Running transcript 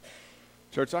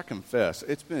Church, I confess,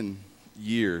 it's been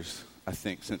years, I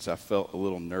think, since I felt a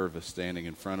little nervous standing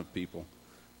in front of people.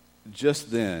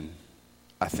 Just then,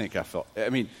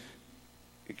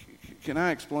 can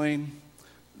I explain?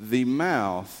 The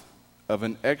mouth of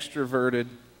an extroverted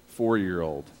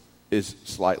 4-year-old is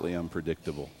slightly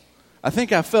unpredictable. I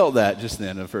think I felt that just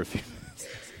then for a few minutes.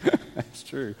 That's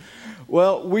true.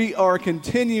 Well, we are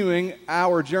continuing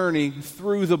our journey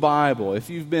through the Bible. If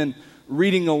you've been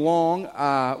reading along,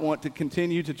 I want to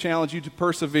continue to challenge you to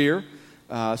persevere.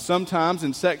 Sometimes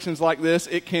in sections like this,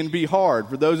 it can be hard.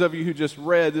 For those of you who just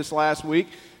read this last week,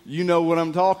 you know what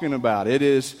I'm talking about. It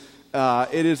is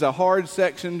a hard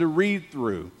section to read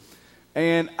through.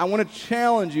 And I want to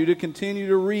challenge you to continue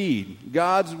to read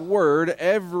God's Word.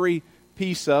 Every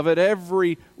piece of it,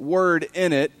 every word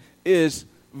in it is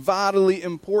vitally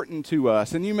important to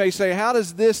us. And you may say, how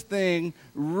does this thing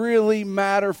really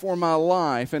matter for my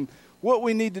life? And what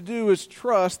we need to do is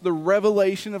trust the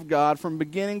revelation of God from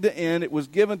beginning to end. It was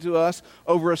given to us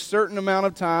over a certain amount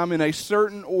of time in a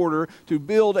certain order to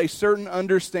build a certain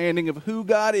understanding of who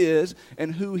God is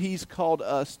and who He's called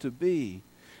us to be.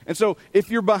 And so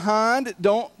if you're behind,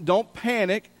 don't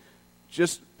panic.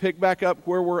 Just pick back up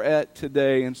where we're at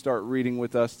today and start reading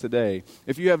with us today.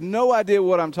 If you have no idea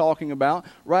what I'm talking about,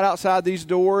 right outside these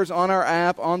doors, on our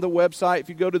app, on the website, if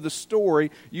you go to the story,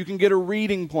 you can get a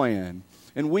reading plan.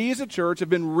 And we as a church have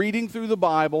been reading through the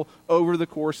Bible over the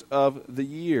course of the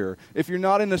year. If you're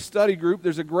not in a study group,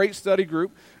 there's a great study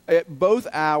group at both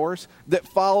hours that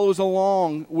follows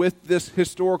along with this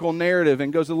historical narrative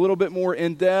and goes a little bit more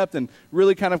in depth and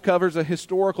really kind of covers a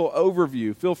historical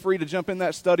overview. Feel free to jump in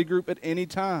that study group at any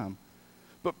time.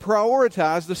 But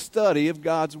prioritize the study of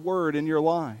God's Word in your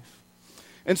life.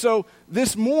 And so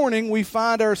this morning we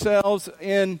find ourselves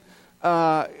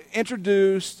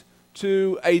introduced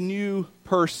to a new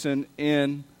person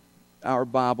in our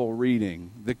Bible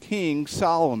reading, the King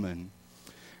Solomon.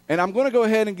 And I'm going to go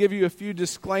ahead and give you a few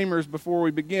disclaimers before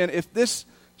we begin. If this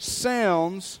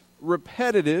sounds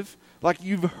repetitive, like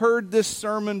you've heard this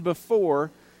sermon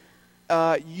before,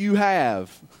 you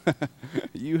have.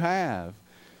 You have.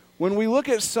 When we look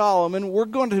at Solomon, we're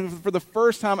going to, for the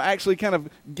first time, actually kind of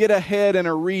get ahead in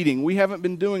a reading. We haven't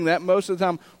been doing that. Most of the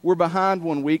time, we're behind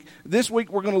one week. This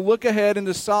week, we're going to look ahead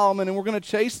into Solomon, and we're going to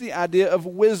chase the idea of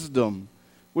wisdom,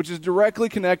 which is directly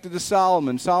connected to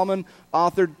Solomon. Solomon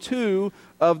authored 2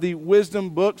 of the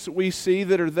wisdom books that we see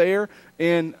that are there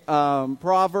in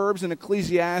Proverbs and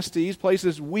Ecclesiastes,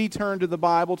 places we turn to the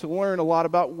Bible to learn a lot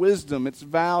about wisdom, its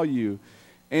value,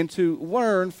 and to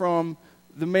learn from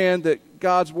the man that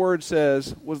God's Word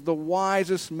says was the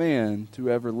wisest man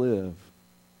to ever live.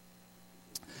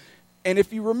 And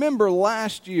if you remember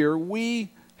last year, we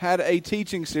had a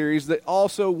teaching series that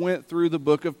also went through the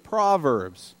book of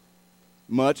Proverbs,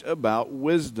 much about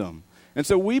wisdom. And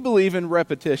so we believe in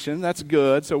repetition. That's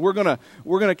good. So we're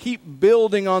gonna keep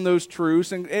building on those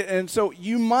truths. And so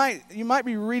you might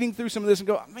be reading through some of this and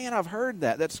go, man, I've heard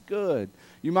that. That's good.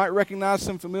 You might recognize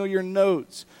some familiar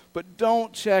notes, but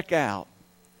don't check out.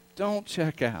 Don't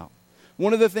check out.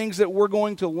 One of the things that we're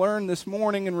going to learn this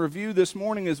morning and review this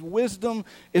morning is wisdom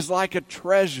is like a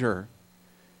treasure.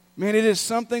 Man, it is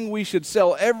something we should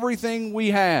sell everything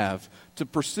we have to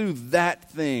pursue that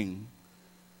thing.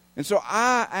 And so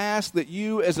I ask that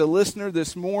you as a listener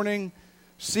this morning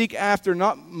seek after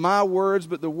not my words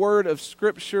but the word of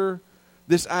Scripture,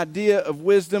 this idea of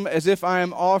wisdom as if I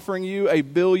am offering you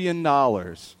 $1 billion.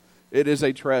 It is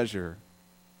a treasure.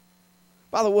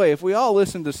 By the way, if we all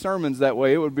listened to sermons that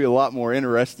way, it would be a lot more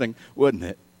interesting, wouldn't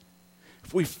it?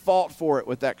 If we fought for it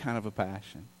with that kind of a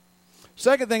passion.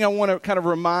 Second thing I want to kind of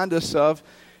remind us of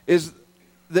is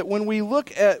that when we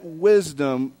look at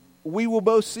wisdom, we will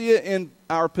both see it in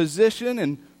our position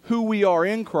and who we are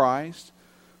in Christ,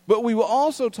 but we will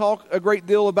also talk a great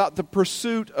deal about the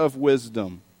pursuit of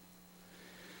wisdom.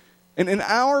 And in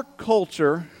our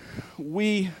culture,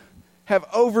 we have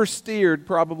oversteered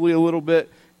probably a little bit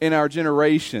in our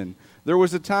generation. There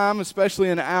was a time, especially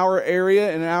in our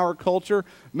area, in our culture,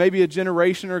 maybe a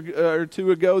generation or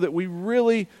 2 ago, that we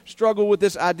really struggled with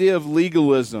this idea of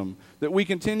legalism, that we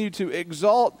continue to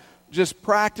exalt just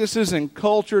practices and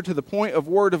culture to the point of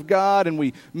Word of God, and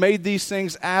we made these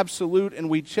things absolute, and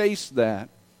we chased that.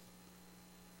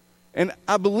 And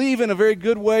I believe in a very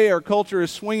good way our culture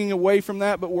is swinging away from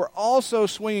that, but we're also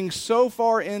swinging so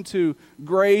far into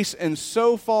grace and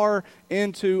so far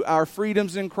into our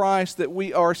freedoms in Christ that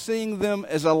we are seeing them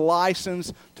as a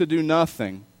license to do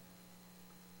nothing.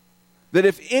 That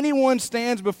if anyone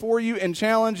stands before you and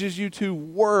challenges you to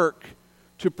work,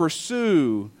 to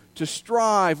pursue, to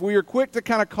strive, we are quick to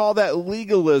kind of call that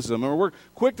legalism, or we're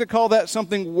quick to call that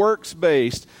something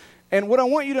works-based. And what I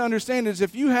want you to understand is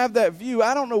if you have that view,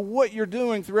 I don't know what you're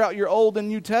doing throughout your Old and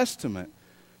New Testament.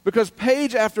 Because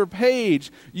page after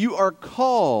page, you are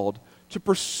called to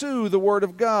pursue the Word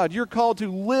of God. You're called to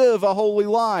live a holy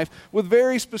life with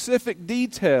very specific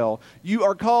detail. You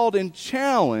are called and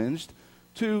challenged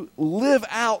to live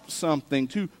out something,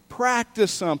 to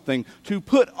practice something, to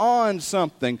put on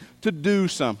something, to do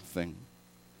something.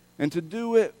 And to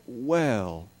do it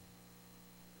well.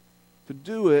 To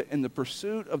do it in the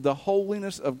pursuit of the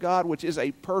holiness of God, which is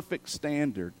a perfect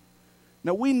standard.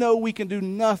 Now, we know we can do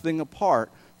nothing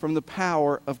apart from the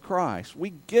power of Christ.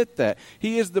 We get that.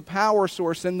 He is the power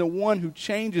source and the one who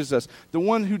changes us, the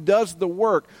one who does the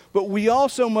work. But we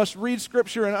also must read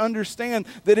Scripture and understand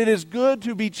that it is good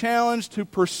to be challenged to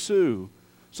pursue.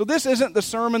 So this isn't the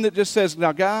sermon that just says,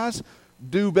 now guys,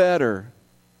 do better.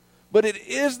 But it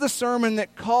is the sermon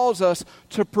that calls us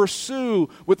to pursue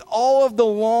with all of the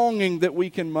longing that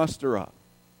we can muster up.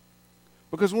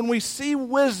 Because when we see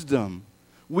wisdom,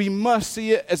 we must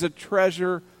see it as a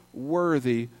treasure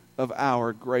worthy of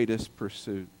our greatest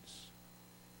pursuits.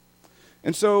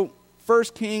 And so, 1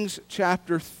 Kings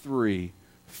chapter 3.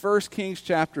 1 Kings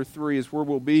chapter 3 is where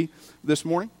we'll be this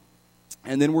morning.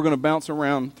 And then we're going to bounce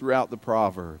around throughout the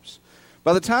Proverbs.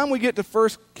 By the time we get to 1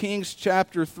 Kings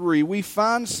chapter 3, we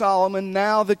find Solomon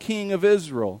now the king of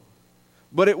Israel.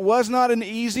 But it was not an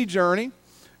easy journey,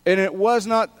 and it was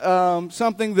not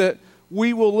something that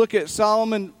we will look at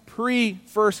Solomon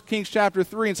pre-1 Kings chapter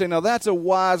 3 and say, now that's a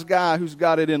wise guy who's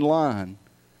got it in line.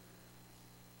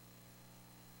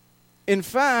 In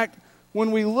fact,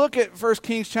 when we look at 1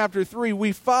 Kings chapter 3,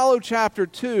 we follow chapter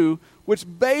 2, which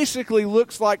basically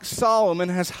looks like Solomon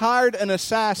has hired an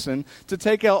assassin to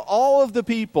take out all of the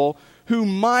people who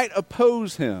might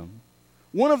oppose him.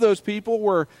 One of those people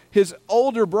were his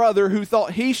older brother who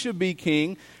thought he should be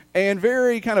king and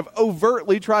very kind of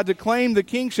overtly tried to claim the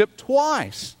kingship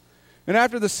twice. And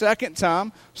after the second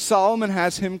time, Solomon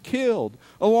has him killed,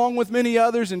 along with many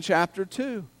others in chapter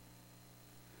 2.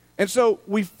 And so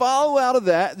we follow out of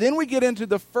that. Then we get into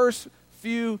the first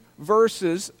few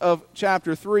verses of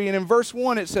chapter 3. And in verse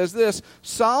 1 it says this,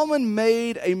 Solomon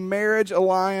made a marriage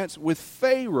alliance with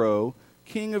Pharaoh,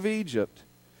 king of Egypt.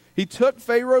 He took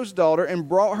Pharaoh's daughter and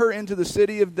brought her into the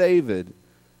city of David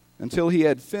until he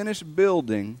had finished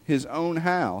building his own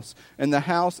house and the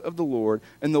house of the Lord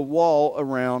and the wall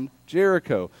around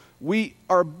Jericho. We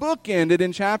are bookended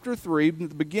in chapter 3,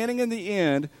 the beginning and the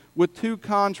end, with two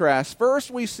contrasts. First,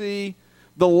 we see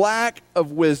the lack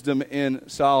of wisdom in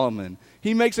Solomon.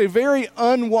 He makes a very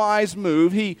unwise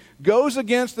move. He goes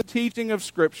against the teaching of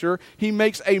Scripture. He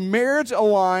makes a marriage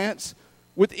alliance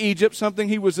with Egypt, something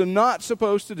he was not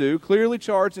supposed to do, clearly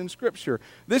charged in Scripture.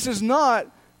 This is not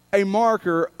a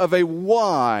marker of a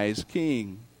wise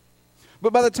king.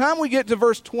 But by the time we get to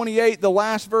verse 28, the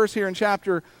last verse here in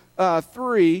chapter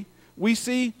 3, we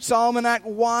see Solomon act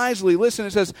wisely. Listen,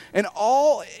 it says, and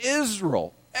all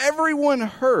Israel, everyone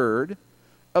heard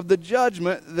of the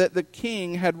judgment that the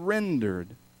king had rendered.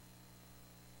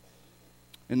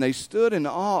 And they stood in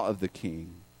awe of the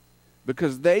king,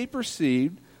 because they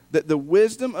perceived that the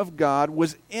wisdom of God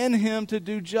was in him to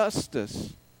do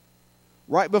justice.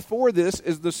 Right before this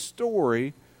is the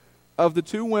story of the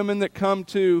two women that come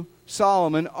to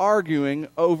Solomon arguing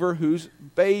over whose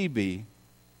baby.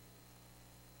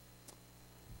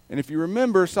 And if you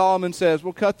remember, Solomon says,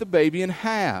 well, cut the baby in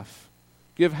half.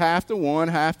 Give half to one,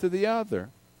 half to the other.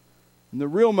 And the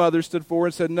real mother stood forward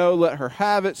and said, no, let her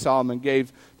have it. Solomon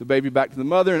gave the baby back to the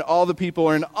mother, and all the people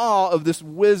are in awe of this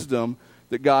wisdom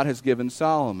that God has given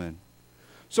Solomon.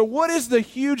 So what is the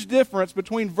huge difference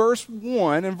between verse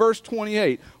 1 and verse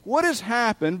 28? What has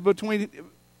happened between,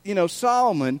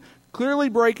 Solomon clearly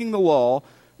breaking the law,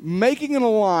 making an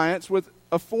alliance with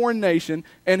a foreign nation,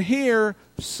 and here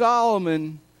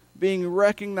Solomon being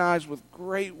recognized with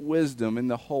great wisdom in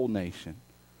the whole nation?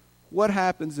 What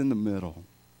happens in the middle?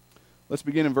 Let's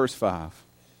begin in verse 5.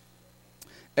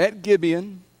 At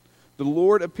Gibeon, the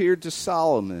Lord appeared to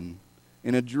Solomon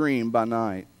in a dream by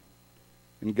night.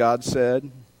 And God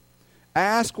said,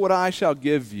 ask what I shall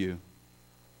give you.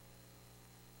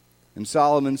 And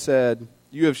Solomon said,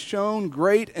 you have shown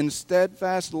great and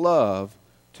steadfast love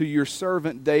to your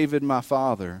servant David my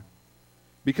father,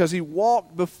 because he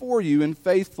walked before you in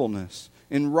faithfulness,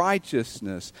 in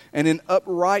righteousness, and in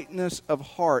uprightness of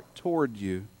heart toward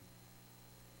you.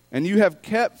 And you have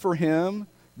kept for him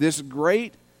this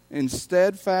great and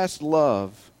steadfast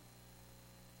love,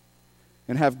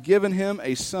 and have given him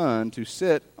a son to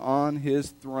sit on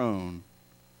his throne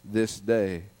this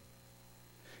day.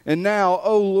 And now,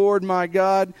 O Lord my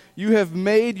God, you have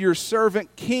made your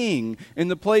servant king in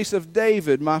the place of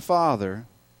David my father.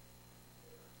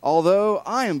 although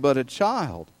I am but a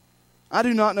child. I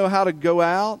do not know how to go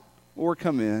out or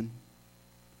come in.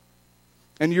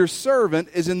 And your servant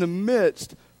is in the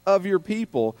midst of your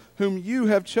people, whom you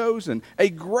have chosen, a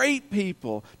great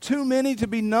people, too many to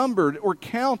be numbered or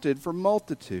counted for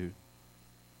multitude.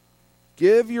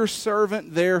 Give your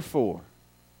servant, therefore,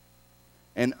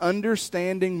 an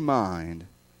understanding mind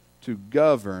to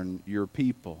govern your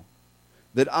people,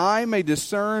 that I may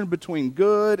discern between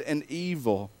good and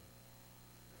evil.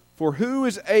 For who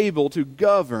is able to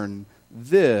govern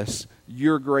this,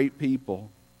 your great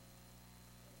people?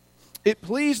 It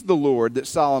pleased the Lord that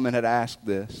Solomon had asked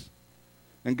this.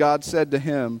 And God said to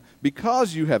him,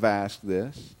 because you have asked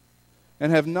this,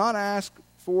 and have not asked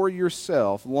for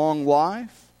yourself long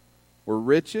life, or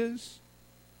riches,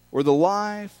 or the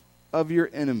life of your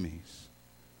enemies,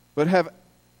 but have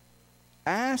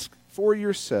asked for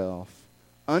yourself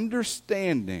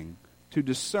understanding to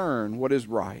discern what is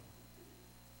right.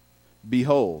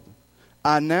 Behold,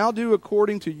 I now do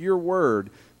according to your word.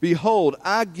 Behold,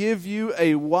 I give you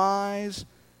a wise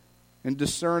and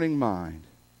discerning mind,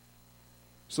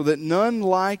 so that none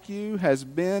like you has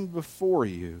been before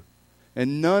you,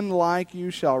 and none like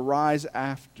you shall rise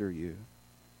after you.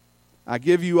 I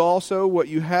give you also what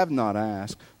you have not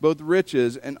asked, both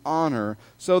riches and honor,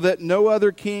 so that no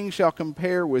other king shall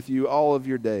compare with you all of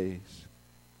your days.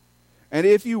 And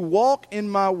if you walk in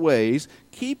my ways,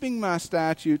 keeping my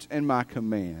statutes and my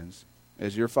commands,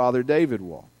 as your father David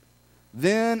walked,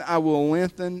 then I will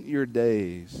lengthen your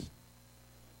days.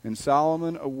 And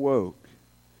Solomon awoke,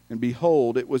 and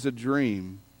behold, it was a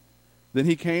dream. Then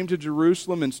he came to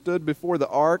Jerusalem and stood before the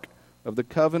ark of the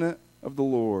covenant of the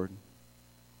Lord,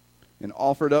 and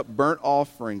offered up burnt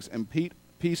offerings and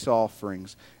peace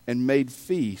offerings, and made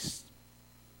feasts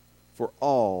for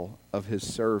all of his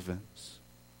servants.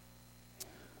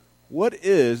 What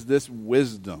is this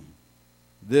wisdom,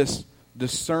 this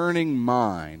discerning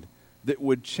mind that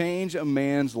would change a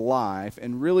man's life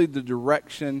and really the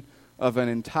direction of an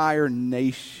entire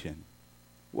nation?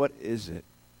 What is it?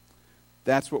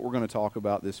 That's what we're going to talk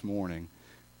about this morning.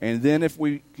 And then if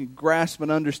we can grasp an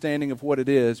understanding of what it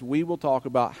is, we will talk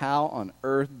about how on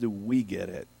earth do we get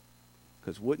it.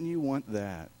 Because wouldn't you want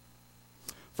that?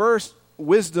 First,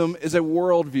 wisdom is a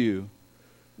worldview.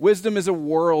 Wisdom is a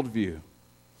worldview.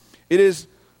 It is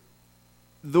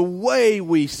the way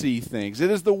we see things. It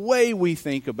is the way we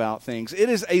think about things. It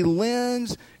is a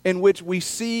lens in which we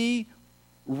see,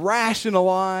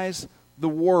 rationalize the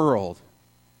world.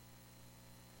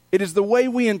 It is the way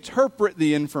we interpret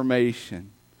the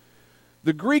information.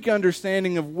 The Greek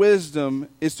understanding of wisdom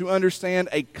is to understand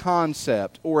a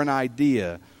concept or an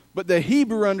idea. But the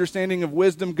Hebrew understanding of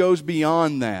wisdom goes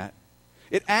beyond that.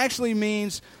 It actually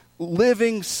means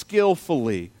living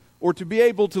skillfully, or to be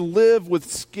able to live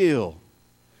with skill.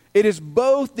 It is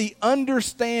both the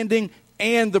understanding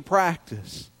and the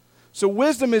practice. So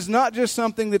wisdom is not just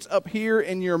something that's up here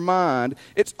in your mind.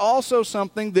 It's also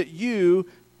something that you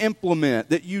implement,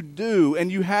 that you do,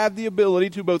 and you have the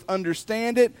ability to both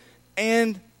understand it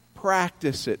and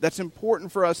practice it. That's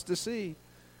important for us to see.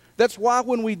 That's why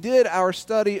when we did our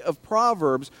study of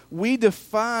Proverbs, we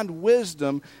defined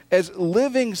wisdom as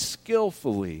living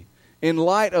skillfully in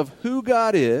light of who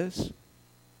God is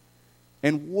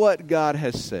and what God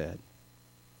has said.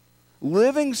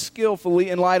 Living skillfully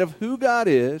in light of who God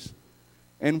is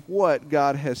and what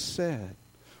God has said.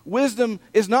 Wisdom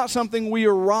is not something we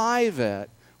arrive at.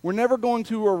 We're never going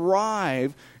to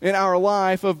arrive in our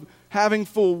life of having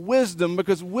full wisdom,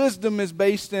 because wisdom is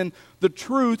based in the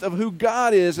truth of who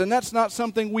God is, and that's not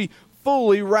something we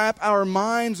fully wrap our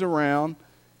minds around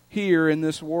here in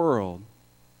this world,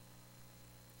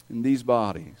 in these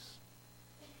bodies.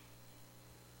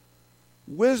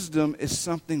 Wisdom is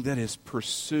something that is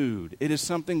pursued. It is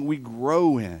something we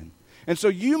grow in. And so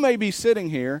you may be sitting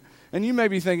here, and you may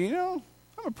be thinking, I'm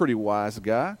a pretty wise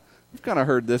guy. I've kind of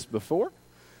heard this before.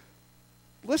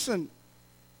 Listen,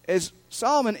 as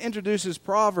Solomon introduces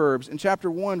Proverbs in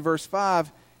chapter 1, verse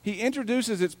 5, he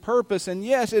introduces its purpose, and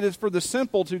yes, it is for the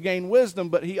simple to gain wisdom,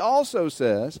 but he also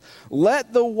says,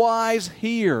 let the wise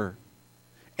hear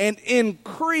and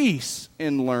increase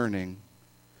in learning,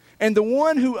 and the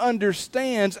one who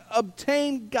understands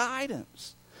obtain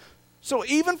guidance. So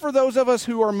even for those of us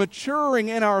who are maturing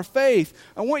in our faith,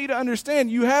 I want you to understand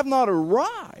you have not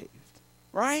arrived,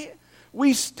 right?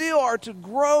 We still are to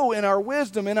grow in our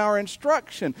wisdom, in our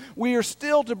instruction. We are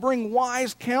still to bring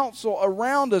wise counsel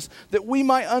around us that we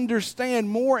might understand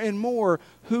more and more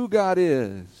who God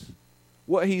is,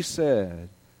 what He said,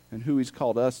 and who He's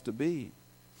called us to be.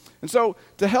 And so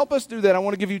to help us do that, I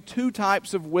want to give you two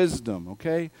types of wisdom,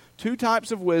 okay? Two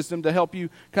types of wisdom to help you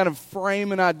kind of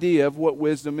frame an idea of what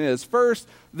wisdom is. First,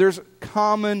 there's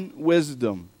common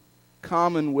wisdom.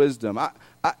 Common wisdom.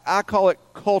 I call it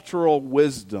cultural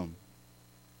wisdom.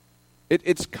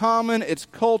 It's common, it's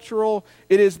cultural.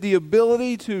 It is the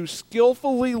ability to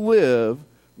skillfully live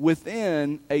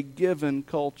within a given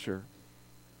culture.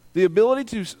 The ability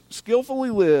to skillfully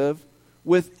live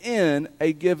within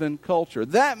a given culture.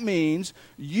 That means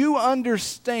you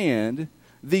understand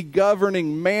the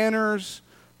governing manners,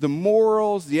 the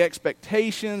morals, the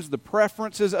expectations, the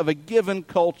preferences of a given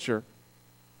culture.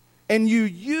 And you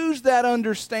use that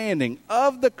understanding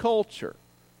of the culture,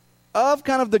 of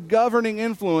kind of the governing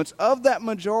influence of that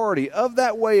majority, of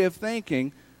that way of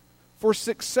thinking, for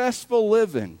successful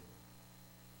living.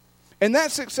 And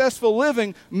that successful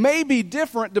living may be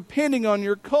different depending on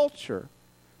your culture.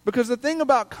 Because the thing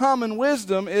about common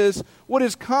wisdom is what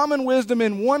is common wisdom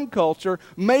in one culture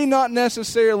may not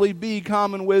necessarily be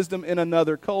common wisdom in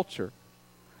another culture.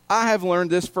 I have learned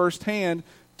this firsthand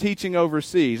teaching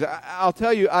overseas. I'll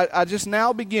tell you, I just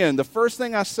now begin. The first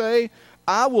thing I say,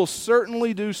 I will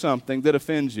certainly do something that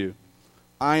offends you.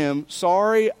 I am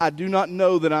sorry, I do not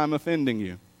know that I'm offending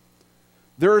you.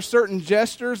 There are certain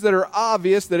gestures that are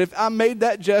obvious that if I made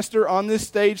that gesture on this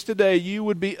stage today, you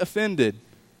would be offended.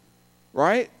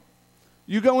 Right?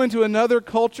 You go into another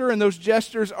culture and those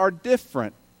gestures are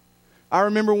different. I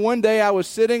remember one day I was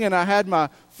sitting and I had my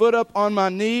foot up on my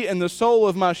knee and the sole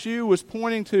of my shoe was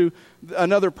pointing to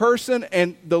another person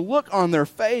and the look on their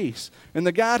face. And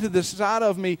the guy to the side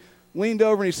of me leaned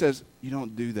over and he says, "You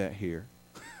don't do that here."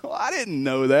 Well, I didn't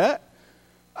know that.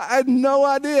 I had no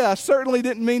idea. I certainly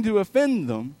didn't mean to offend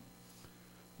them.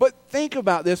 But think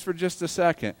about this for just a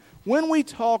second. When we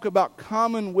talk about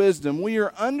common wisdom, we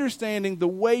are understanding the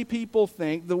way people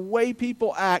think, the way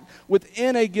people act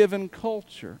within a given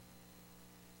culture.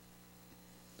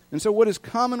 And so what is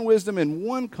common wisdom in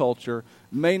one culture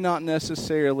may not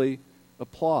necessarily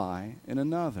apply in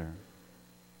another.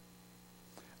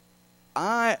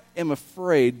 I am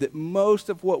afraid that most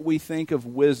of what we think of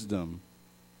wisdom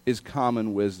is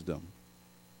common wisdom.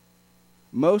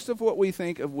 Most of what we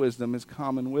think of wisdom is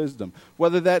common wisdom.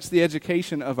 Whether that's the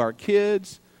education of our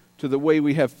kids, to the way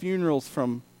we have funerals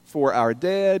for our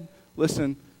dead,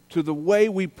 listen, to the way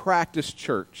we practice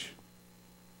church.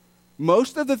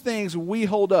 Most of the things we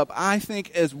hold up, I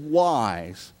think, as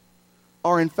wise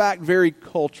are in fact very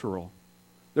cultural.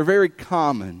 They're very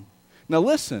common. Now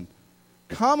listen,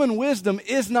 common wisdom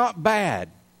is not bad.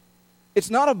 It's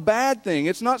not a bad thing.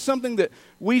 It's not something that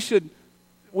we should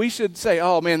say,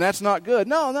 "Oh man, that's not good."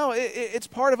 No, it's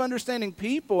part of understanding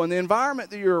people and the environment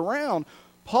that you're around.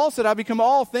 Paul said, "I become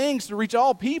all things to reach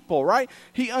all people," right?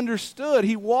 He understood.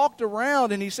 He walked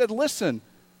around and he said, "Listen,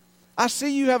 I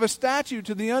see you have a statue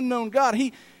to the unknown God."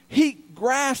 He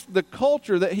grasped the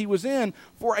culture that he was in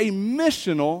for a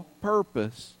missional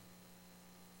purpose.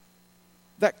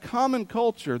 That common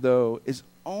culture, though, is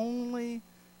only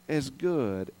as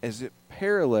good as it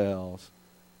parallels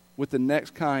with the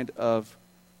next kind of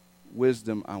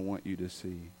wisdom I want you to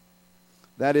see.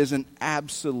 That is an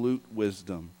absolute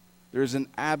wisdom. There's an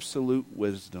absolute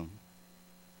wisdom.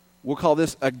 We'll call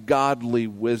this a godly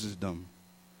wisdom.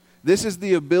 This is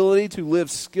the ability to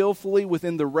live skillfully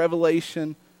within the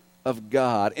revelation of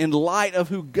God, in light of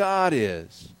who God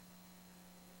is.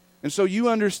 And so you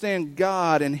understand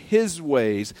God and His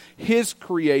ways, His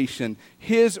creation,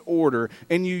 His order,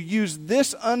 and you use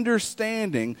this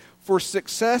understanding for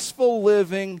successful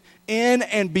living in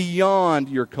and beyond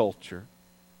your culture.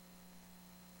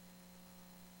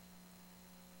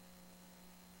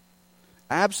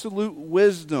 Absolute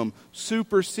wisdom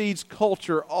supersedes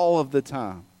culture all of the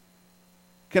time.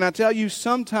 Can I tell you,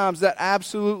 sometimes that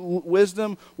absolute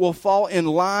wisdom will fall in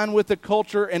line with the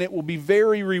culture and it will be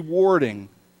very rewarding.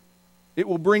 It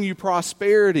will bring you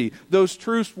prosperity. Those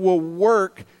truths will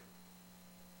work.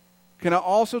 Can I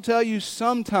also tell you,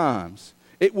 sometimes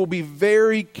it will be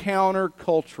very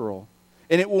countercultural.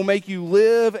 And it will make you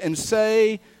live and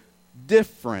say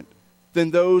different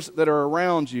than those that are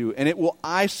around you. And it will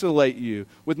isolate you.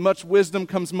 With much wisdom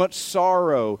comes much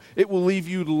sorrow. It will leave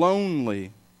you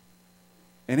lonely.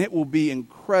 And it will be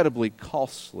incredibly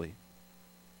costly.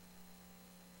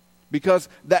 Because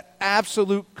that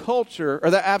absolute culture, or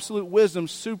that absolute wisdom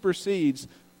supersedes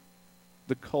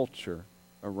the culture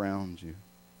around you.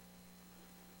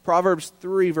 Proverbs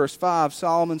 3, verse 5,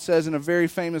 Solomon says in a very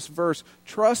famous verse,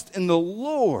 "Trust in the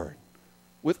Lord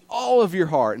with all of your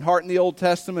heart." And heart in the Old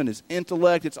Testament is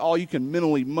intellect. It's all you can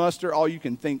mentally muster, all you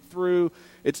can think through.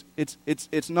 It's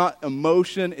not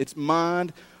emotion, it's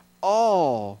mind.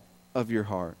 All of your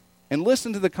heart. And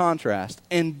listen to the contrast.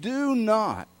 And do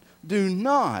not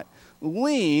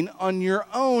lean on your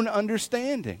own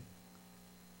understanding.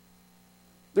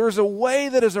 There is a way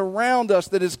that is around us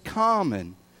that is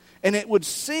common, and it would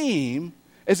seem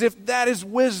as if that is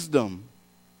wisdom.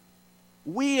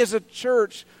 We as a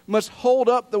church must hold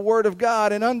up the Word of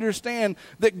God and understand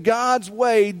that God's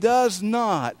way does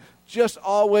not just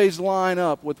always line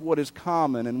up with what is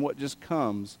common and what just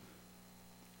comes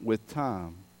with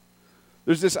time.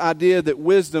 There's this idea that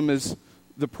wisdom is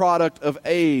the product of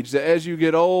age, that as you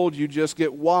get old, you just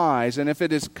get wise. And if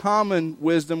it is common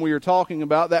wisdom we are talking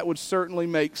about, that would certainly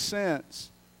make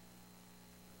sense.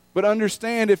 But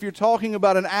understand, if you're talking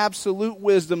about an absolute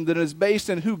wisdom that is based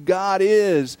in who God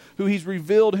is, who He's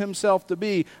revealed Himself to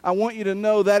be, I want you to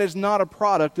know that is not a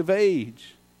product of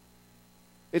age.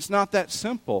 It's not that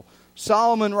simple.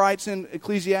 Solomon writes in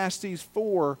Ecclesiastes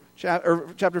 4,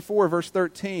 chapter 4, verse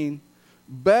 13,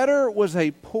 "Better was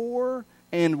a poor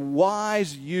and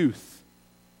wise youth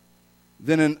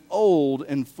than an old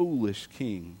and foolish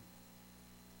king."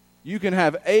 You can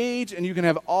have age and you can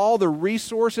have all the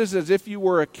resources as if you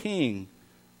were a king,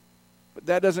 but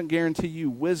that doesn't guarantee you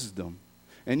wisdom.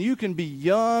 And you can be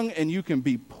young and you can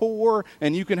be poor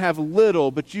and you can have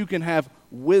little, but you can have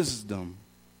wisdom.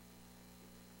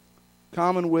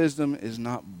 Common wisdom is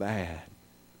not bad,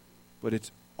 but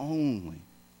it's only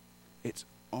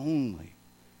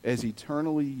as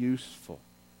eternally useful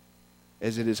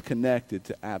as it is connected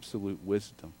to absolute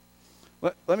wisdom.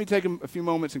 Let me take a few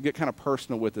moments and get kind of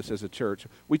personal with us as a church.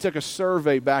 We took a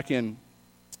survey back in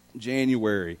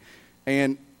January,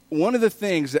 and one of the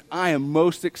things that I am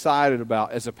most excited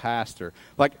about as a pastor,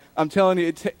 like I'm telling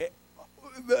you,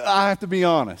 I have to be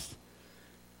honest.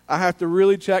 I have to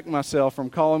really check myself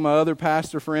from calling my other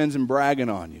pastor friends and bragging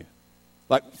on you,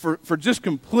 like for just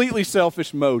completely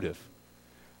selfish motive.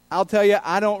 I'll tell you,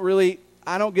 I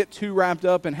don't get too wrapped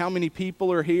up in how many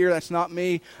people are here. That's not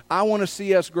me. I want to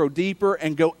see us grow deeper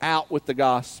and go out with the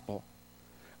gospel.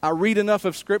 I read enough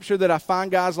of Scripture that I find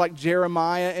guys like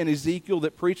Jeremiah and Ezekiel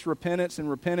that preached repentance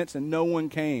and no one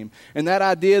came. And that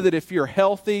idea that if you're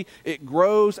healthy, it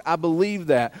grows, I believe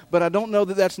that. But I don't know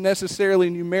that that's necessarily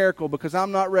numerical, because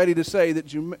I'm not ready to say that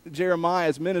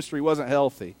Jeremiah's ministry wasn't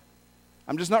healthy.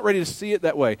 I'm just not ready to see it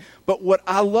that way. But what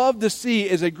I love to see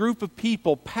is a group of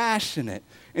people passionate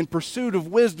in pursuit of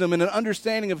wisdom and an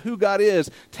understanding of who God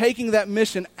is, taking that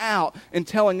mission out and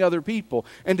telling other people.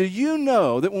 And do you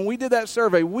know that when we did that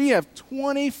survey, we have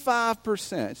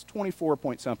 25%, it's 24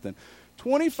 point something,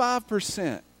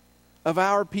 25% of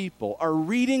our people are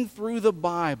reading through the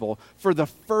Bible for the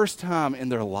first time in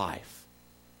their life.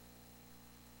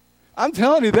 I'm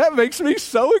telling you, that makes me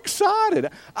so excited.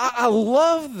 I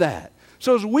love that.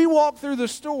 So as we walk through the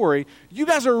story, you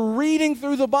guys are reading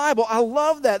through the Bible. I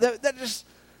love that. That just,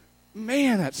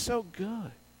 man, that's so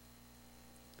good.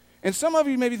 And some of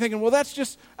you may be thinking, well, that's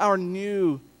just our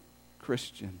new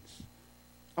Christians.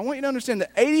 I want you to understand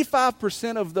that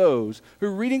 85% of those who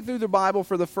are reading through the Bible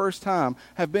for the first time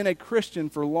have been a Christian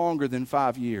for longer than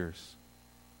 5 years.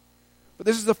 But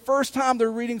this is the first time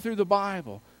they're reading through the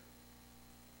Bible.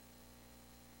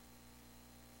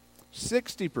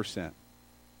 60%.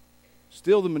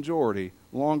 Still the majority,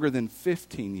 longer than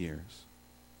 15 years.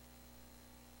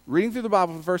 Reading through the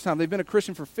Bible for the first time. They've been a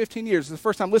Christian for 15 years. It's the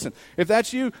first time. Listen, if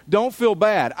that's you, don't feel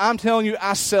bad. I'm telling you,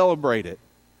 I celebrate it.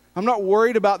 I'm not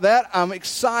worried about that. I'm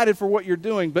excited for what you're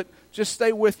doing, but just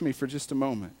stay with me for just a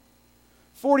moment.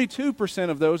 42%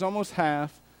 of those, almost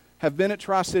half, have been at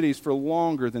Tri-Cities for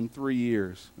longer than 3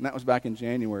 years. And that was back in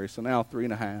January, so now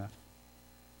 3.5.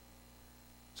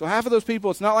 So half of those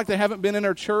people, it's not like they haven't been in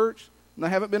our church, and they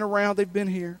haven't been around, they've been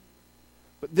here.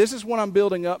 But this is what I'm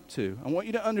building up to. I want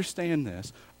you to understand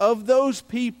this. Of those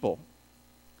people,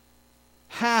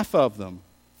 half of them,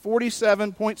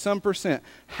 47 point some percent,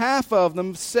 half of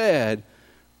them said,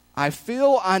 I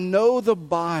feel I know the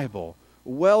Bible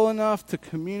well enough to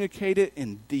communicate it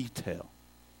in detail.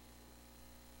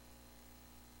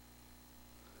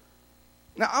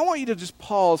 Now, I want you to just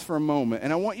pause for a moment,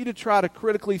 and I want you to try to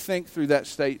critically think through that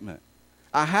statement.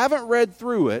 I haven't read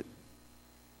through it,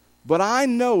 but I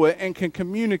know it and can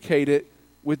communicate it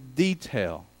with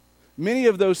detail. Many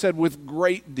of those said with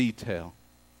great detail.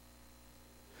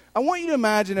 I want you to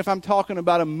imagine if I'm talking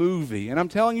about a movie, and I'm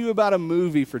telling you about a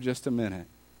movie for just a minute.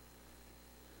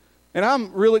 And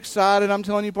I'm real excited, I'm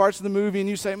telling you parts of the movie, and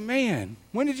you say, man,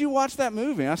 when did you watch that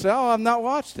movie? And I say, oh, I've not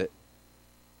watched it.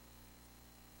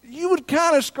 You would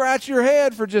kind of scratch your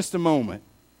head for just a moment.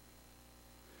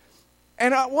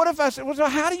 And what if I said, well, so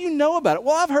how do you know about it?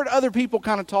 Well, I've heard other people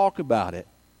kind of talk about it.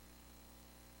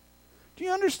 Do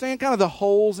you understand kind of the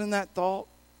holes in that thought?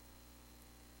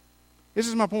 This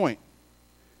is my point.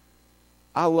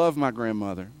 I love my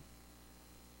grandmother.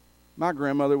 My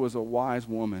grandmother was a wise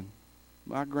woman.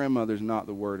 My grandmother's not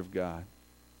the Word of God.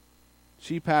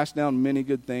 She passed down many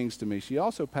good things to me. She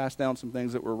also passed down some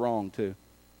things that were wrong too.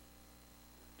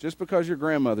 Just because your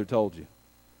grandmother told you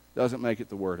doesn't make it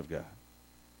the Word of God.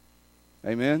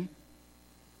 Amen?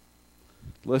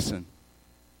 Listen,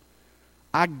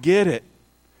 I get it.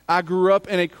 I grew up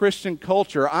in a Christian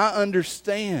culture. I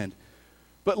understand.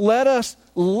 But let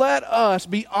us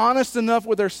be honest enough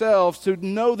with ourselves to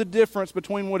know the difference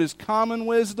between what is common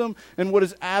wisdom and what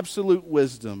is absolute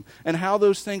wisdom and how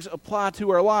those things apply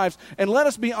to our lives. And let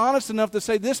us be honest enough to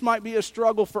say this might be a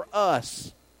struggle for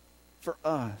us. For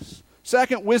us.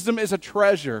 Second, wisdom is a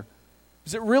treasure.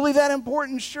 Is it really that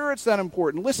important? Sure, it's that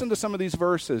important. Listen to some of these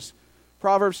verses.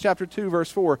 Proverbs chapter 2, verse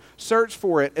 4. Search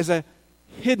for it as a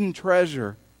hidden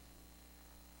treasure.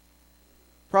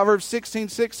 Proverbs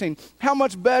 16:16. How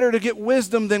much better to get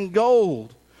wisdom than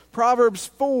gold? Proverbs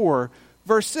 4,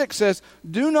 verse 6 says,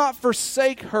 do not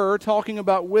forsake her, talking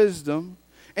about wisdom,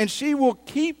 and she will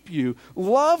keep you.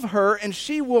 Love her, and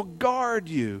she will guard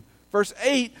you. Verse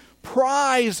 8,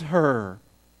 prize her,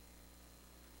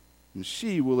 and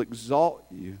she will exalt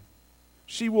you.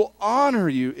 She will honor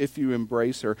you if you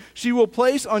embrace her. She will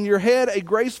place on your head a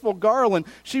graceful garland.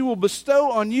 She will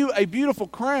bestow on you a beautiful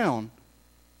crown.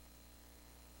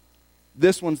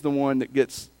 This one's the one that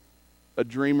gets a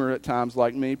dreamer at times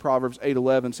like me. Proverbs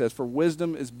 8:11 says, for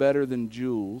wisdom is better than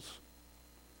jewels,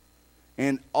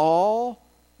 and all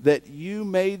that you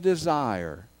may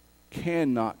desire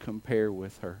cannot compare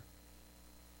with her.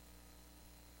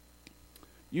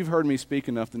 You've heard me speak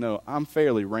enough to know I'm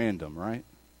fairly random, right?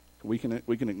 We can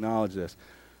acknowledge this.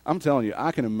 I'm telling you,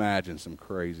 I can imagine some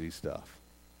crazy stuff.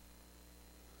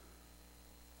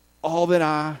 All that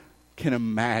I can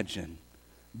imagine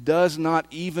does not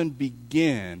even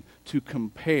begin to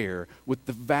compare with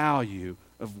the value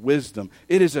of wisdom.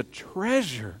 It is a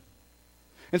treasure.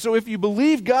 And so if you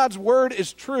believe God's word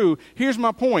is true, here's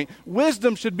my point.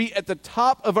 Wisdom should be at the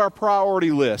top of our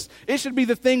priority list. It should be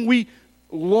the thing we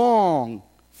long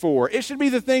for. It should be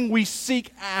the thing we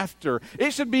seek after.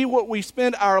 It should be what we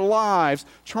spend our lives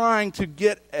trying to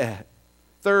get at.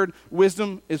 Third,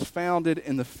 wisdom is founded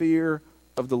in the fear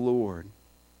of the Lord.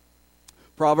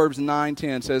 Proverbs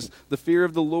 9:10 says, the fear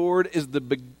of the Lord is the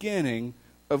beginning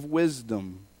of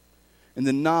wisdom, and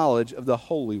the knowledge of the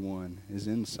Holy One is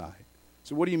insight.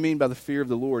 So what do you mean by the fear of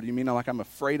the Lord? You mean like I'm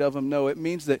afraid of him? No, it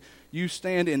means that you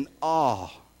stand in awe,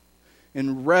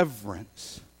 in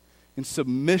reverence, in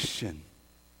submission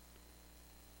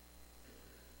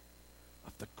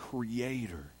of the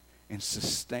Creator and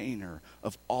Sustainer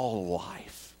of all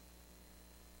life.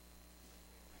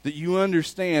 That you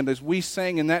understand, as we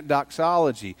sang in that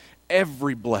doxology,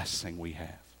 every blessing we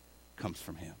have comes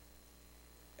from him.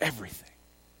 Everything.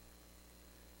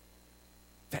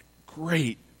 That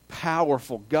great,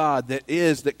 powerful God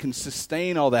that can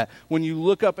sustain all that. When you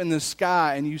look up in the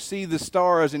sky and you see the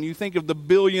stars and you think of the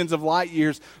billions of light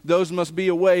years those must be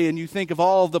away, and you think of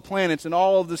all of the planets and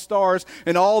all of the stars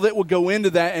and all that would go into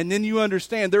that, and then you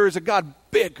understand there is a God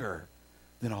bigger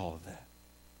than all of that.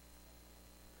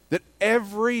 That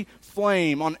every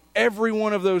flame on every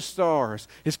one of those stars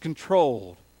is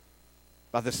controlled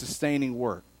by the sustaining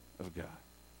work of God.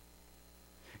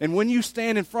 And when you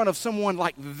stand in front of someone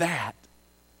like that,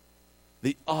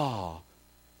 the awe,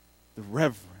 the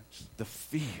reverence, the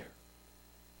fear,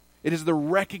 it is the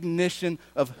recognition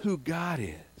of who God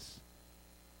is.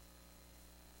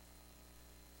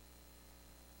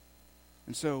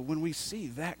 And so when we see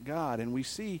that God and we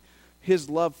see his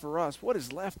love for us, what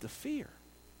is left to fear?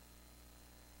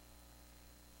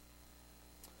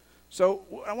 So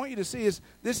what I want you to see is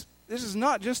this is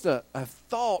not just a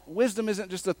thought. Wisdom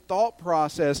isn't just a thought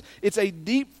process. It's a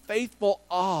deep, faithful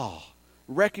awe,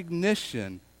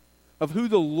 recognition of who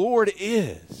the Lord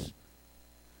is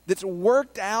that's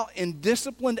worked out in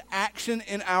disciplined action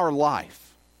in our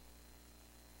life.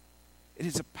 It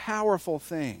is a powerful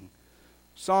thing.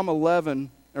 Psalm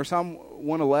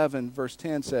 111, verse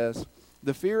 10 says,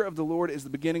 the fear of the Lord is the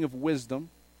beginning of wisdom.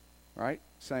 Right?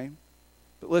 Same.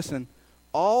 But listen,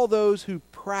 all those who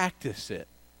practice it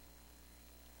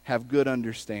have good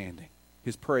understanding.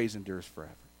 His praise endures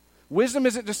forever. Wisdom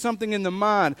isn't just something in the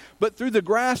mind, but through the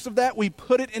grasp of that, we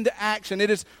put it into action. It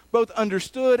is both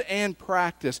understood and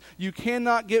practiced. You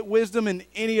cannot get wisdom in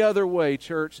any other way,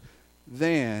 church,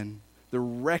 than the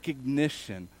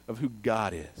recognition of who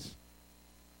God is.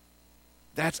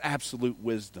 That's absolute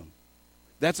wisdom.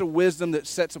 That's a wisdom that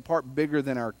sets apart bigger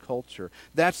than our culture.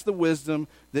 That's the wisdom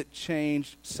that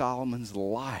changed Solomon's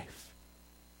life.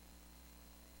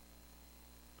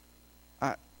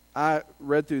 I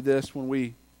read through this when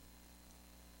we,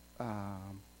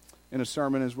 in a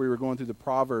sermon as we were going through the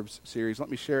Proverbs series. Let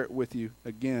me share it with you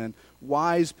again.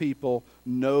 Wise people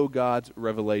know God's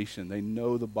revelation. They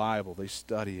know the Bible. They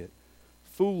study it.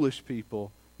 Foolish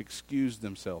people excuse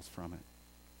themselves from it.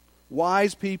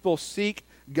 Wise people seek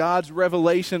God's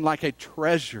revelation like a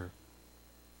treasure.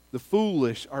 The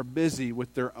foolish are busy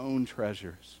with their own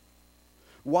treasures.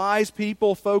 Wise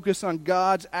people focus on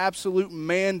God's absolute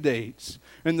mandates,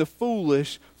 and the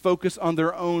foolish focus on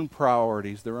their own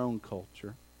priorities, their own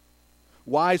culture.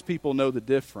 Wise people know the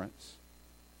difference,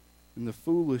 and the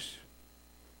foolish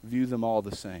view them all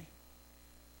the same.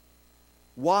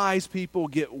 Wise people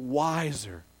get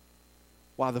wiser,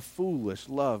 while the foolish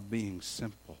love being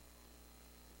simple.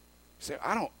 You say,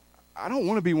 I don't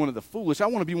want to be one of the foolish. I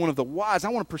want to be one of the wise. I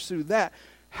want to pursue that.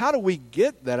 How do we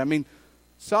get that? I mean,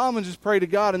 Solomon just prayed to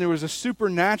God, and there was a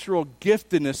supernatural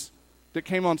giftedness that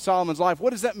came on Solomon's life. What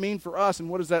does that mean for us, and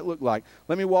what does that look like?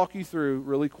 Let me walk you through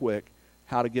really quick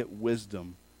how to get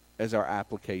wisdom as our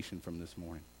application from this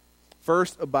morning.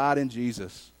 First, abide in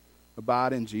Jesus.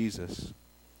 Abide in Jesus.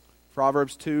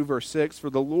 Proverbs 2, verse 6,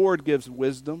 for the Lord gives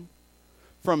wisdom.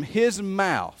 From his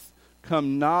mouth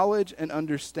come knowledge and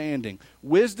understanding.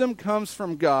 Wisdom comes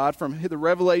from God, from the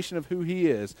revelation of who he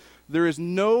is. There is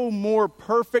no more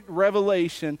perfect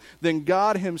revelation than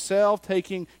God himself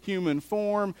taking human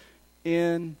form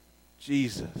in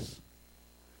Jesus.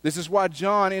 This is why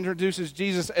John introduces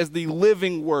Jesus as the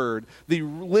living Word, the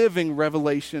living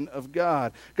revelation of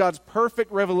God. God's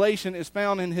perfect revelation is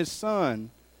found in his Son.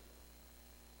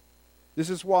 This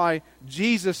is why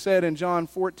Jesus said in John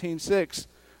 14:6,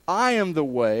 I am the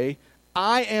way,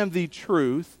 I am the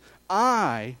truth,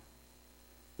 I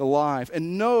the life,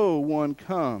 and no one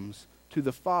comes to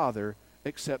the Father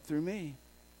except through me.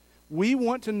 We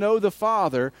want to know the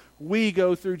Father, we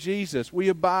go through Jesus. We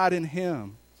abide in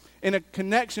him. In a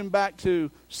connection back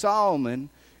to Solomon,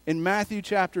 in Matthew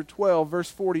chapter 12, verse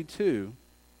 42,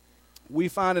 we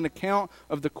find an account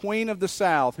of the Queen of the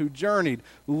South who journeyed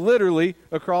literally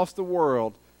across the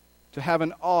world to have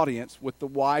an audience with the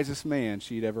wisest man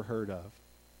she'd ever heard of,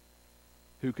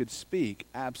 who could speak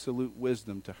absolute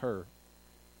wisdom to her.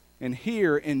 And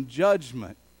here, in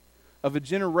judgment of a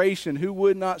generation who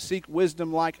would not seek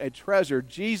wisdom like a treasure,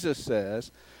 Jesus says,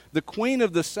 the Queen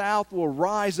of the South will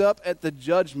rise up at the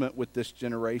judgment with this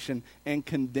generation and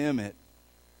condemn it.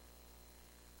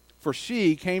 For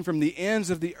she came from the ends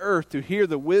of the earth to hear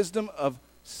the wisdom of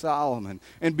Solomon.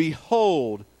 And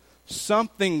behold,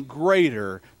 something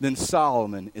greater than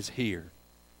Solomon is here.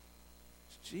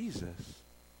 It's Jesus.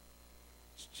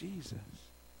 It's Jesus.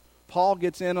 Paul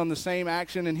gets in on the same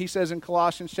action, and he says in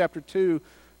Colossians chapter 2,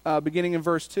 beginning in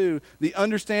verse 2, the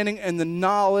understanding and the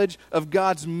knowledge of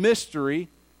God's mystery,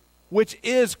 which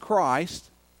is Christ.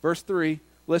 Verse 3,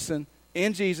 listen,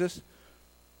 in Jesus,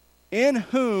 in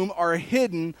whom are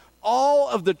hidden all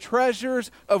of the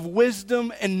treasures of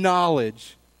wisdom and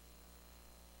knowledge.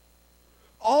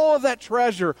 All of that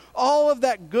treasure, all of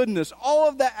that goodness, all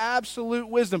of that absolute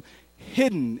wisdom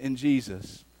hidden in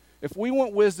Jesus. If we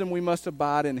want wisdom, we must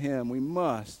abide in him. We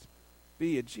must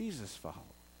be a Jesus follower.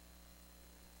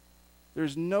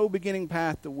 There's no beginning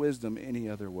path to wisdom any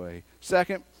other way.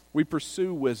 Second, we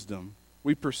pursue wisdom.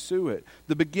 We pursue it.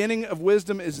 The beginning of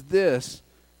wisdom is this,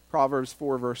 Proverbs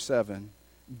 4, verse 7.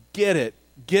 Get it.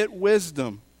 Get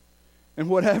wisdom. And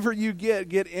whatever you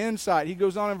get insight. He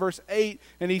goes on in verse 8,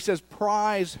 and he says,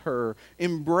 prize her,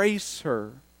 embrace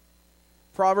her.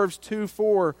 Proverbs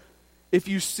 2:4, if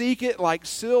you seek it like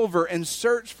silver and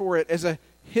search for it as a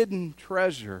hidden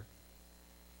treasure.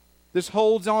 This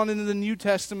holds on into the New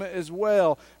Testament as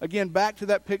well. Again, back to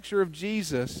that picture of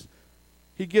Jesus.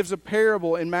 He gives a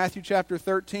parable in Matthew chapter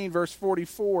 13, verse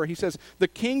 44. He says, the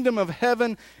kingdom of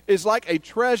heaven is like a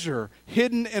treasure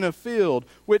hidden in a field,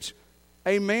 which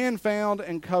a man found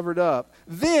and covered up.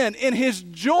 Then, in his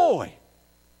joy,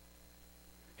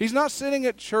 he's not sitting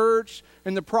at church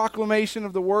in the proclamation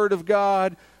of the Word of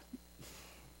God.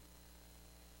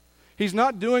 He's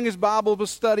not doing his Bible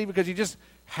study because he just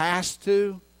has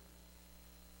to.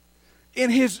 In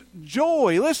his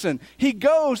joy, listen, he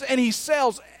goes and he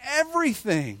sells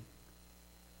everything.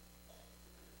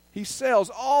 He sells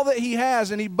all that he has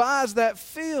and he buys that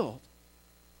field.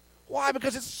 Why?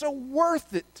 Because it's so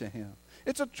worth it to him.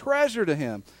 It's a treasure to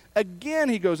him. Again,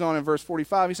 he goes on in verse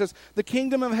 45. He says, the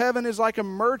kingdom of heaven is like a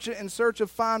merchant in search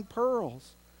of fine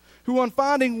pearls, who on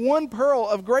finding one pearl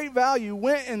of great value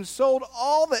went and sold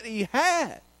all that he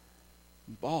had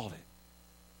and bought it.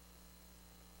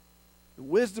 The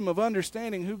wisdom of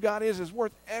understanding who God is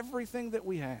worth everything that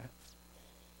we have.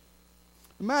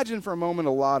 Imagine for a moment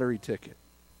a lottery ticket.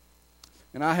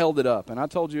 and I held it up, and I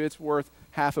told you it's worth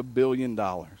 $500 million.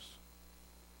 I'm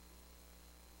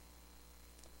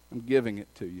giving it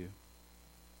to you.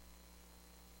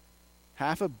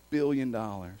 $500 million.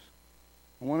 I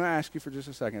want to ask you for just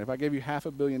a second. If I gave you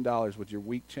 $500 million, would your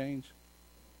week change?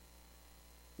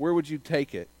 Where would you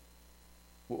take it?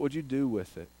 What would you do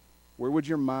with it? Where would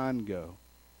your mind go?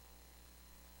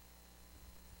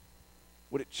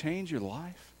 Would it change your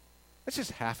life? That's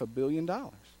just $500 million.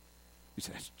 You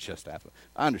say, that's just I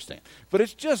understand. But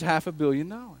it's just $500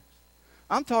 million.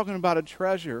 I'm talking about a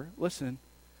treasure, listen,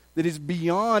 that is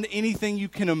beyond anything you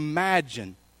can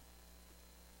imagine.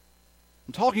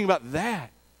 I'm talking about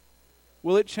that.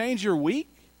 Will it change your week?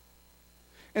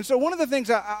 And so one of the things,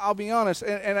 I'll be honest,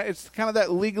 and it's kind of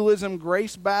that legalism,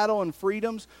 grace battle, and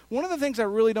freedoms. One of the things I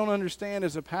really don't understand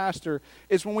as a pastor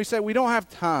is when we say we don't have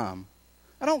time.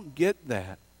 I don't get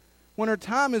that. When our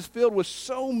time is filled with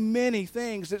so many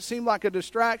things that seem like a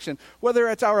distraction, whether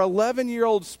it's our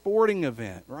 11-year-old sporting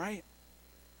event, right?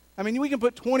 I mean, we can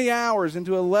put 20 hours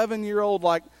into an 11-year-old,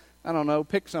 like, I don't know,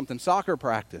 pick something, soccer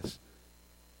practice.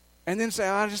 And then say,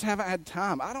 I just haven't had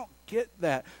time. I don't get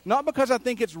that. Not because I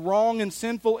think it's wrong and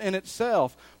sinful in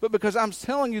itself, but because I'm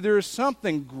telling you there is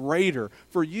something greater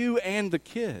for you and the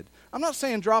kid. I'm not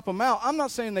saying drop them out. I'm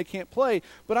not saying they can't play,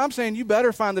 but I'm saying you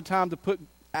better find the time to put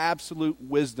absolute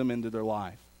wisdom into their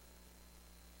life.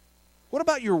 What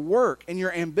about your work and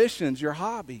your ambitions, your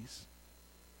hobbies?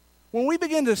 When we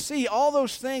begin to see all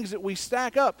those things that we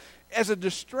stack up as a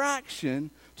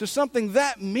distraction to something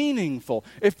that meaningful,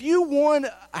 if you won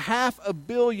 $500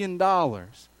 million,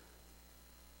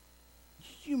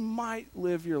 you might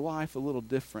live your life a little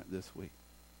different this week.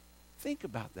 Think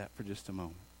about that for just a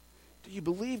moment. Do you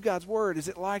believe God's word? Is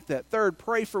it like that? Third,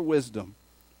 pray for wisdom.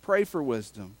 Pray for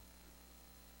wisdom.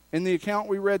 In the account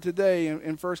we read today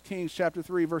in 1 Kings chapter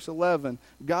 3, verse 11,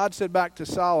 God said back to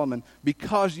Solomon,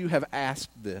 because you have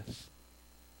asked this,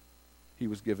 he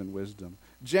was given wisdom.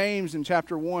 James in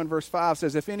chapter 1, verse 5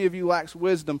 says, if any of you lacks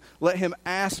wisdom, let him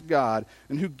ask God,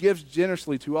 and who gives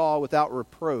generously to all without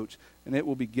reproach, and it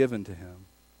will be given to him.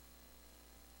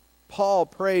 Paul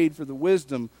prayed for the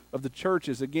wisdom of the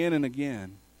churches again and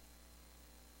again.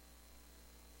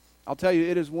 I'll tell you,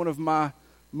 it is one of my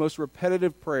most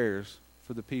repetitive prayers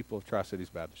for the people of Tri-Cities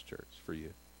Baptist Church, for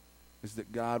you, is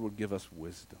that God would give us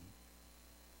wisdom.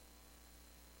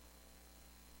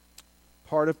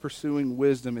 Part of pursuing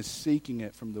wisdom is seeking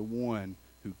it from the one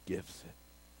who gives it,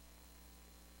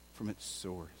 from its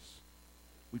source.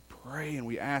 We pray and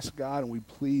we ask God and we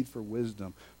plead for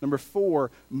wisdom. Number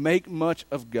 4, make much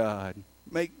of God.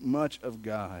 Make much of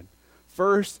God.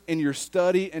 First, in your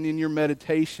study and in your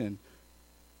meditation.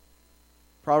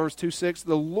 Proverbs 2:6,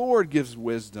 the Lord gives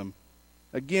wisdom.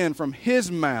 Again, from his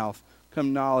mouth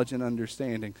come knowledge and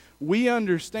understanding. We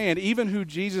understand even who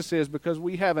Jesus is because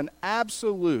we have an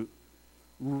absolute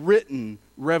written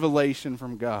revelation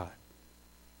from God.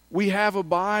 We have a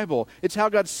Bible. It's how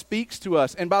God speaks to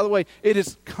us. And by the way, it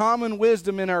is common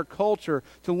wisdom in our culture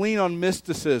to lean on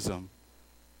mysticism.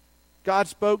 God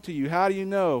spoke to you. How do you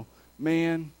know?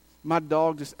 Man, my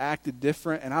dog just acted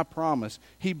different, and I promise,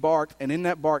 he barked, and in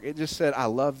that bark, it just said, I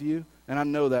love you, and I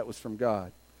know that was from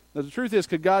God. Now, the truth is,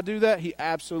 could God do that? He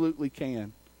absolutely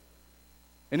can.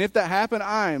 And if that happened,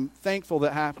 I am thankful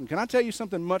that happened. Can I tell you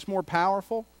something much more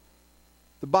powerful?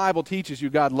 The Bible teaches you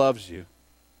God loves you.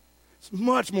 It's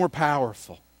much more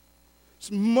powerful.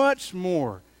 It's much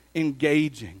more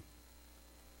engaging.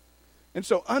 And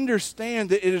so understand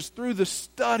that it is through the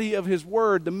study of his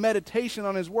word, the meditation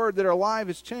on his word, that our life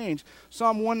is changed.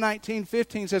 Psalm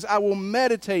 119:15 says, I will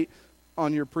meditate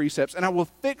on your precepts, and I will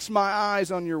fix my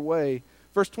eyes on your way.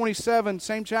 Verse 27,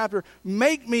 same chapter,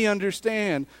 make me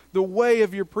understand the way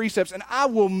of your precepts, and I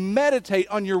will meditate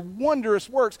on your wondrous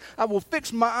works. I will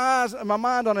fix my eyes and my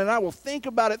mind on it, and I will think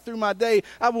about it through my day.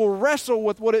 I will wrestle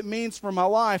with what it means for my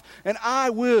life, and I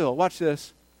will, watch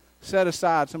this, set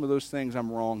aside some of those things I'm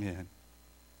wrong in.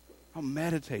 I'll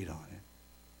meditate on it.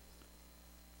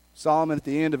 Solomon at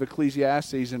the end of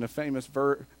Ecclesiastes, in a famous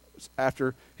verse,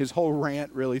 after his whole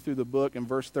rant really through the book, in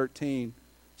verse 13,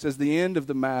 says, the end of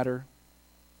the matter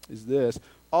is this: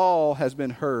 all has been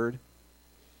heard.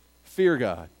 Fear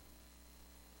God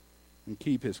and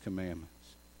keep his commandments.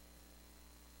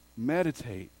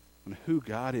 Meditate on who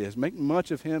God is. Make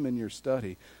much of him in your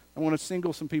study. I want to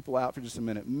single some people out for just a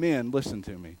minute. Men, listen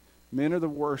to me. Men are the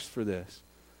worst for this.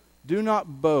 Do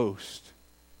not boast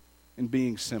in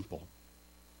being simple.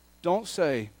 Don't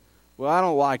say, well, I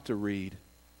don't like to read.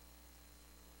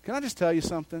 Can I just tell you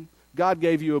something? God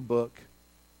gave you a book.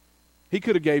 He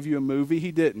could have gave you a movie.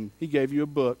 He didn't. He gave you a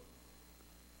book.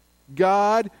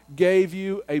 God gave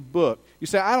you a book. You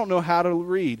say, I don't know how to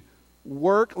read.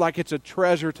 work like it's a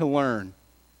treasure to learn.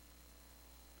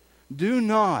 Do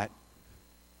not.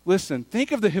 Listen,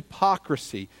 think of the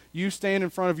hypocrisy. You stand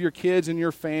in front of your kids and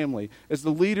your family as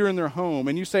the leader in their home,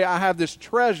 and you say, I have this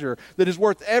treasure that is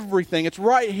worth everything. It's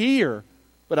right here,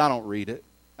 but I don't read it.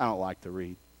 I don't like to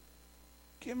read.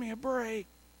 Give me a break.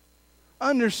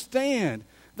 Understand,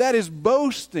 that is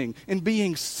boasting and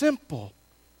being simple.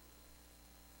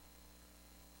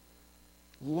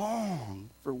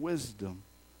 Long for wisdom.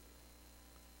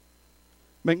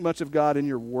 Make much of God in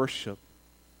your worship.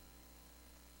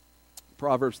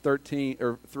 Proverbs 3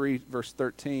 verse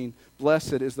 13,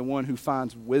 blessed is the one who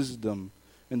finds wisdom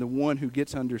and the one who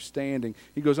gets understanding.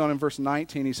 He goes on in verse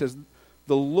 19, he says,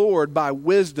 the Lord by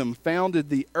wisdom founded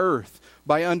the earth.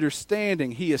 By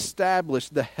understanding he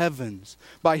established the heavens.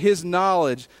 By his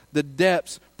knowledge the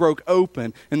depths broke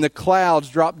open and the clouds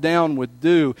dropped down with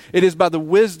dew. It is by the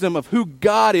wisdom of who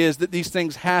God is that these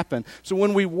things happen. So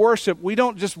when we worship, we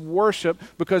don't just worship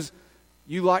because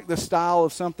you like the style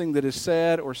of something that is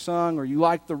said or sung, or you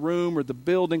like the room or the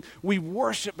building. We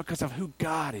worship because of who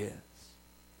God is.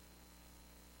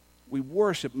 We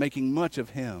worship making much of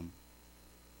him.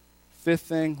 Fifth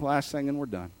thing, last thing, and we're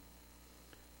done.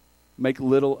 Make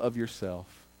little of yourself.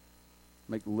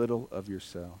 Make little of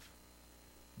yourself.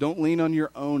 Don't lean on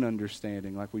your own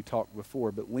understanding like we talked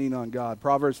before, but lean on God.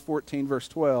 Proverbs 14 verse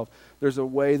 12, there's a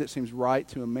way that seems right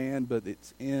to a man, but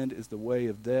its end is the way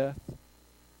of death.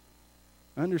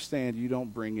 Understand you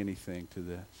don't bring anything to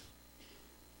this.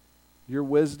 Your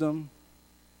wisdom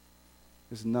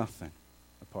is nothing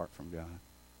apart from God.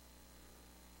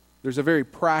 There's a very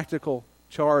practical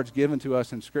charge given to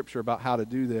us in Scripture about how to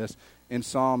do this. In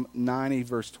Psalm 90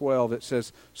 verse 12 it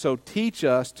says, so teach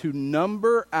us to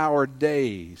number our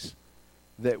days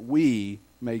that we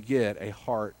may get a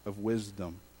heart of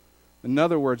wisdom. In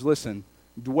other words, listen,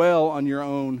 dwell on your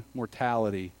own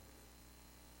mortality.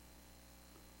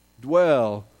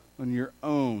 Dwell on your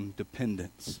own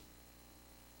dependence.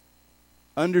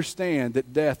 Understand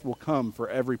that death will come for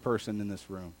every person in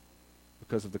this room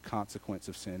because of the consequence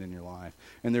of sin in your life.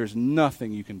 And there's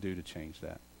nothing you can do to change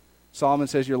that. Solomon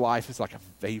says your life is like a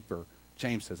vapor.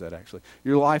 James says that actually.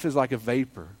 Your life is like a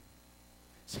vapor.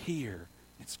 It's here.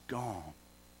 It's gone.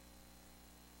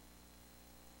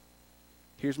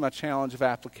 Here's my challenge of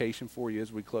application for you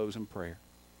as we close in prayer.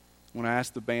 When I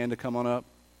ask the band to come on up,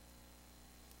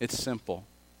 it's simple.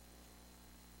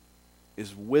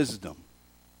 Is wisdom,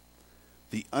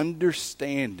 the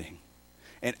understanding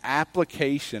and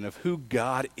application of who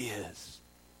God is.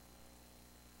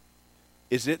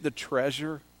 Is it the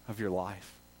treasure of your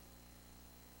life?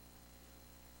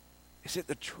 Is it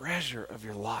the treasure of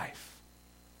your life?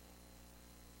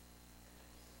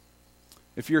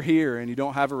 If you're here and you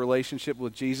don't have a relationship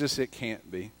with Jesus, it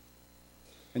can't be.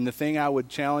 And the thing I would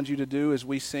challenge you to do as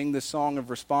we sing this song of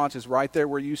response is right there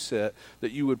where you sit,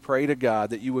 that you would pray to God,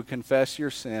 that you would confess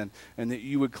your sin, and that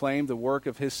you would claim the work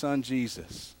of his son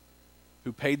Jesus,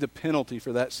 who paid the penalty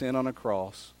for that sin on a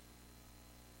cross,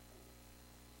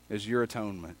 as your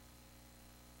atonement.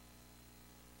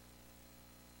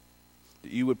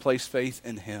 That you would place faith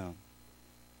in him.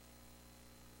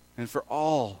 And for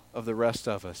all of the rest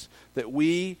of us, that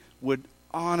we would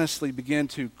honestly begin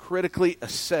to critically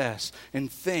assess and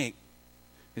think,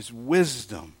 is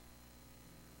wisdom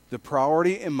the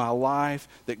priority in my life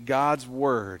that God's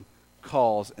word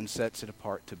calls and sets it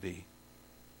apart to be?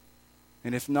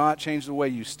 And if not, change the way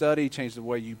you study, change the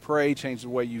way you pray, change the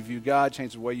way you view God,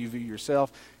 change the way you view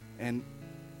yourself, and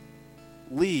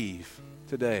leave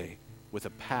today with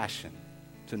a passion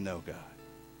to know God.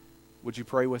 Would you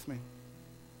pray with me?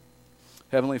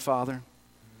 Heavenly Father,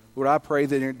 Lord, I pray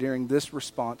that during this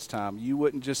response time, you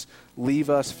wouldn't just leave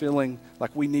us feeling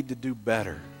like we need to do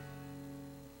better.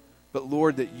 But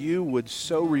Lord, that you would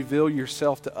so reveal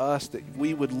yourself to us that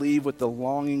we would leave with the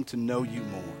longing to know you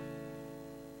more.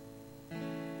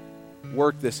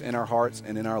 Work this in our hearts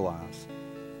and in our lives.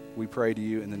 We pray to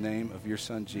you in the name of your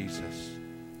Son, Jesus.